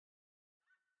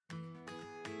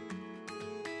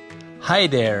Hi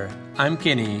there, I'm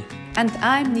Kenny. And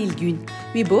I'm Neil Gun.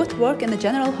 We both work in the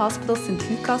General Hospital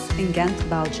Sint-Lucas in Ghent,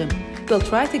 Belgium. We'll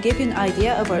try to give you an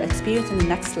idea of our experience in the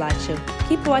next slideshow.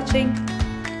 Keep watching!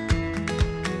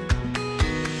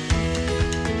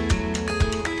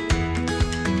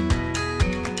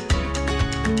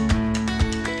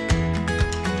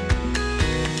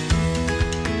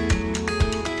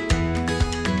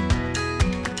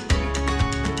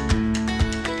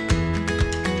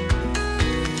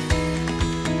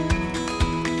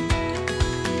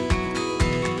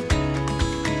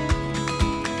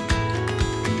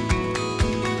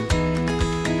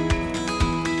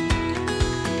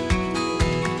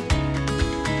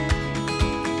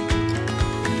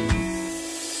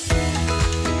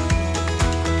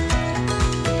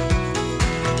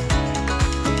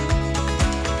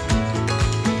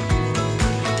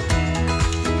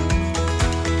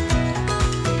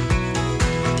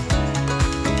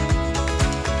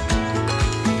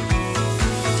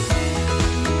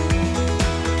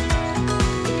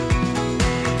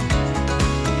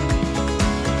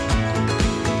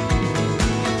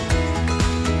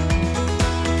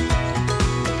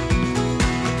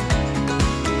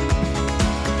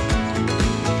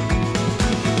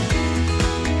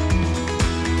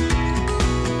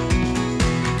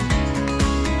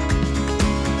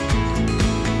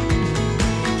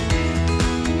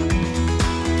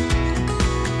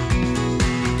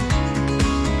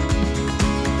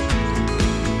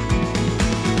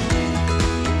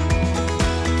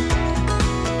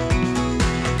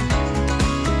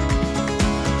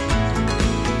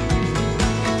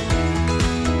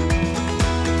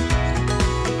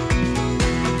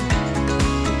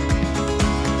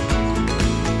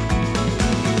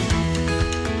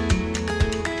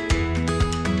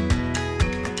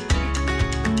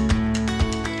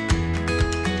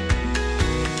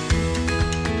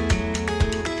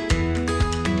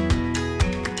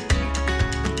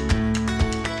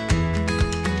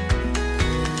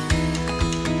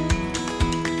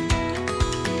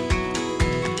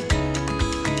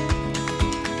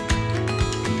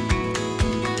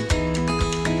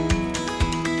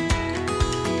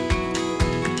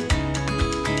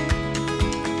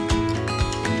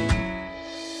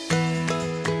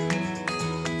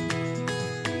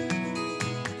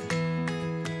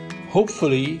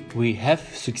 Hopefully, we have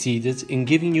succeeded in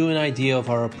giving you an idea of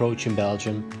our approach in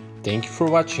Belgium. Thank you for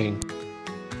watching.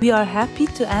 We are happy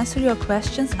to answer your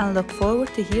questions and look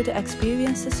forward to hear the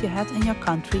experiences you had in your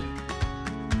country.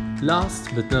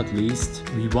 Last but not least,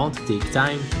 we want to take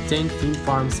time to thank Team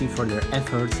Pharmacy for their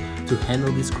efforts to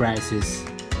handle this crisis.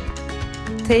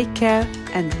 Take care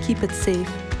and keep it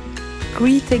safe.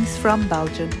 Greetings from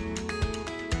Belgium.